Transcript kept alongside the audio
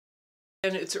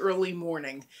And it's early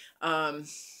morning,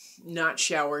 not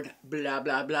showered, blah,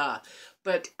 blah, blah.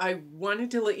 But I wanted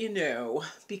to let you know,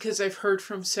 because I've heard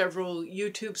from several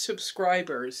YouTube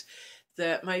subscribers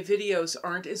that my videos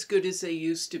aren't as good as they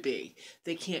used to be.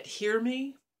 They can't hear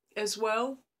me as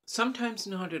well, sometimes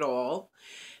not at all,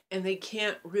 and they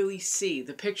can't really see.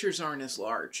 The pictures aren't as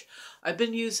large. I've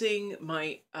been using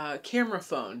my camera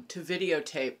phone to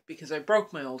videotape because I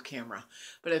broke my old camera,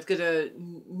 but I've got a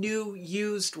new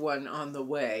used one on the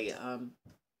way.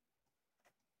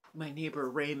 My neighbor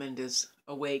Raymond is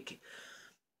awake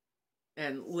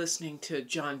and listening to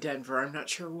John Denver. I'm not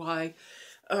sure why,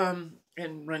 and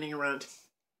running around.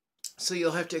 So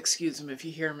you'll have to excuse him if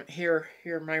you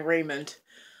hear my Raymond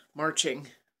marching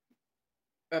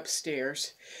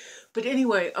upstairs. But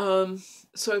anyway,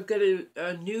 so I've got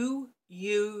a new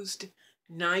used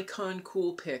Nikon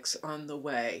Coolpix on the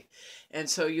way. And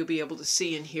so you'll be able to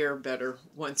see and hear better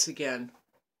once again.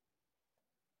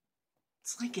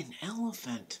 It's like an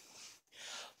elephant.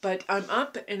 But I'm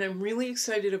up and I'm really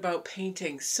excited about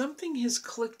painting. Something has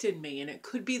clicked in me, and it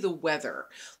could be the weather.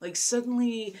 Like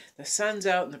suddenly the sun's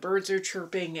out and the birds are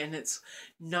chirping and it's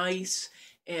nice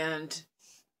and,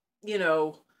 you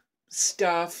know,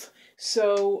 stuff.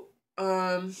 So,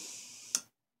 and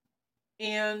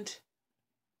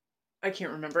I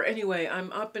can't remember. Anyway,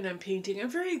 I'm up and I'm painting. I'm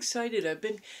very excited. I've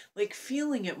been like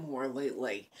feeling it more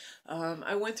lately.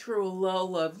 I went through a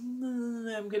lull of,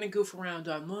 I'm going to goof around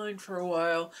online for a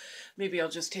while. Maybe I'll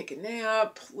just take a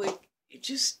nap. Like, it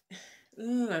just,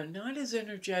 not as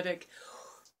energetic,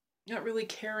 not really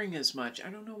caring as much. I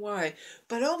don't know why.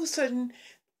 But all of a sudden,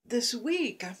 this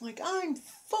week, I'm like, I'm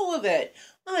full of it.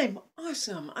 I'm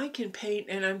awesome. I can paint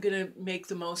and I'm going to make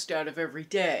the most out of every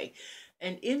day.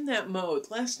 And in that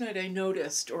mode, last night I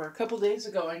noticed, or a couple days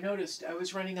ago, I noticed I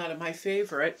was running out of my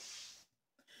favorite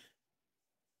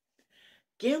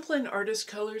Gamblin Artist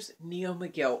Colors Neo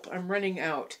McGilp. I'm running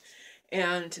out.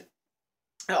 And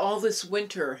all this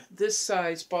winter, this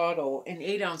size bottle, an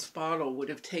 8-ounce bottle, would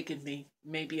have taken me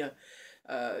maybe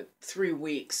 3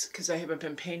 weeks because I haven't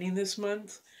been painting this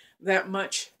month that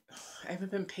much. I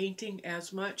haven't been painting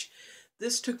as much.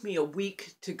 This took me a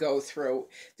week to go through.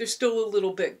 There's still a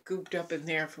little bit gooped up in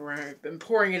there from where I've been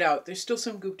pouring it out. There's still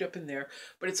some gooped up in there,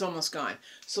 but it's almost gone.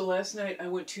 So last night I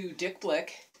went to Dick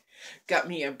Blick, got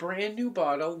me a brand new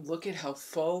bottle. Look at how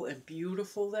full and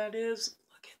beautiful that is.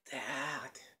 Look at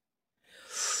that.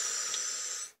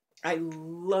 I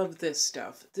love this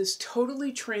stuff. This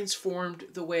totally transformed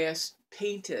the way I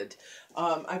painted.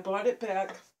 I bought it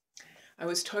back. I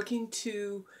was talking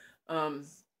to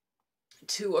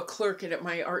a clerk at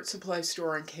my art supply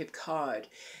store on Cape Cod,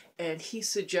 and he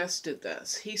suggested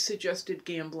this. He suggested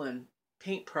Gamblin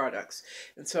paint products.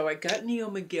 And so I got Neo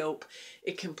McGilp.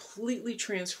 It completely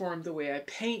transformed the way I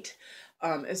paint.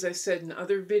 As I said in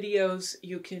other videos,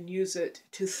 you can use it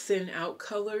to thin out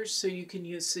colors, so you can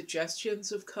use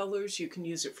suggestions of colors. You can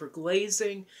use it for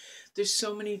glazing. There's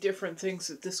so many different things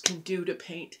that this can do to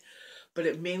paint, but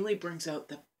it mainly brings out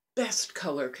the best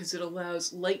color because it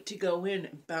allows light to go in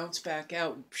and bounce back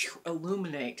out and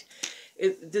illuminate.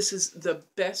 This is the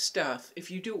best stuff.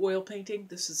 If you do oil painting,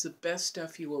 this is the best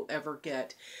stuff you will ever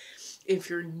get. If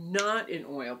you're not an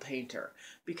oil painter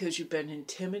because you've been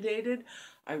intimidated,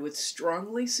 I would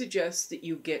strongly suggest that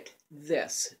you get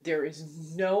this. There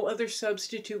is no other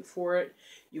substitute for it.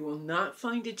 You will not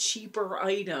find a cheaper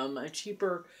item, a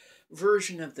cheaper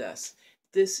version of this.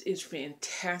 This is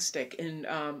fantastic, and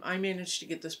I managed to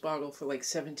get this bottle for like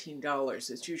 $17.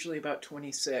 It's usually about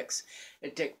 $26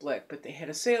 at Dick Blick, but they had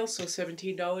a sale, so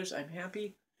 $17. I'm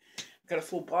happy. Got a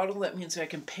full bottle. That means I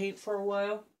can paint for a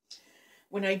while.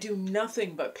 When I do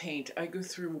nothing but paint, I go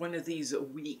through one of these a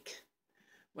week.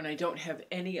 When I don't have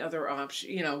any other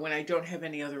option, when I don't have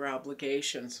any other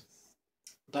obligations.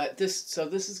 But this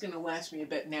is going to last me a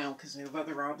bit now because I have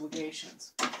other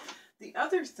obligations. The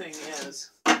other thing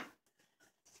is,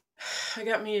 I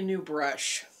got me a new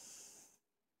brush,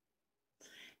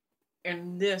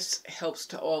 and this helps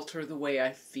to alter the way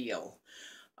I feel,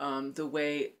 the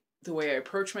way I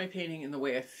approach my painting and the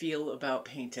way I feel about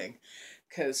painting,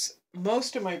 because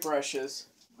most of my brushes,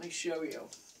 let me show you,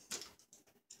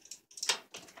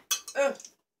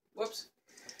 whoops,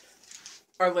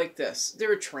 are like this.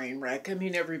 They're a train wreck. I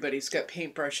mean, everybody's got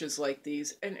paintbrushes like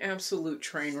these, an absolute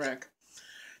train wreck.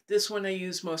 This one I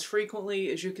use most frequently,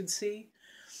 as you can see.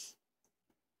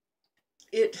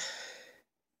 It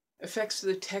affects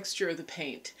the texture of the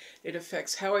paint. It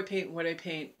affects how I paint, what I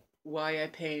paint, why I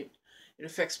paint. It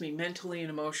affects me mentally and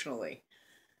emotionally.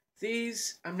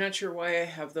 These, I'm not sure why I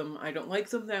have them. I don't like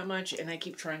them that much, and I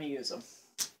keep trying to use them.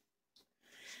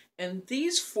 And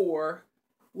these four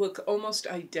look almost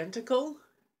identical,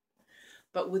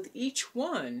 but with each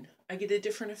one, I get a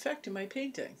different effect in my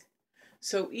painting.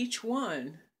 So each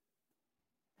one,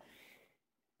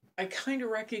 I kind of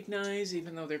recognize,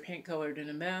 even though they're paint colored in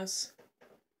a mess,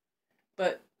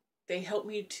 but they help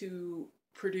me to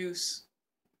produce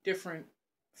different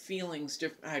feelings.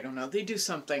 I don't know. They do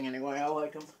something anyway. I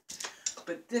like them.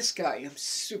 But this guy, I'm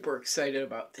super excited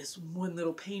about. This one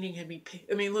little painting had me,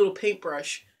 little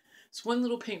paintbrush. This one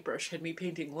little paintbrush had me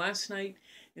painting last night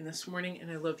and this morning,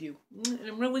 and I love you. And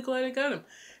I'm really glad I got him.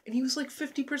 And he was like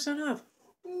 50% off.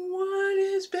 What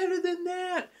is better than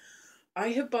that? I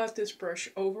have bought this brush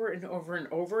over and over and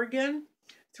over again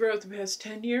throughout the past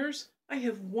 10 years. I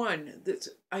have one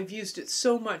I've used it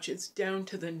so much, it's down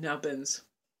to the nubbins.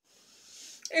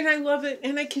 And I love it,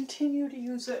 and I continue to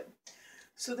use it.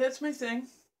 So that's my thing.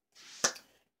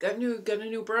 Got a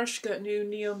new brush, got new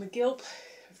Neo McGilp.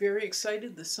 Very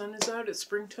excited. The sun is out. It's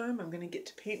springtime. I'm going to get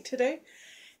to paint today.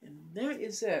 And that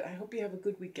is it. I hope you have a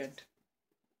good weekend.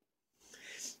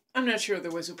 I'm not sure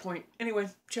there was a point. Anyway,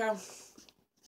 ciao.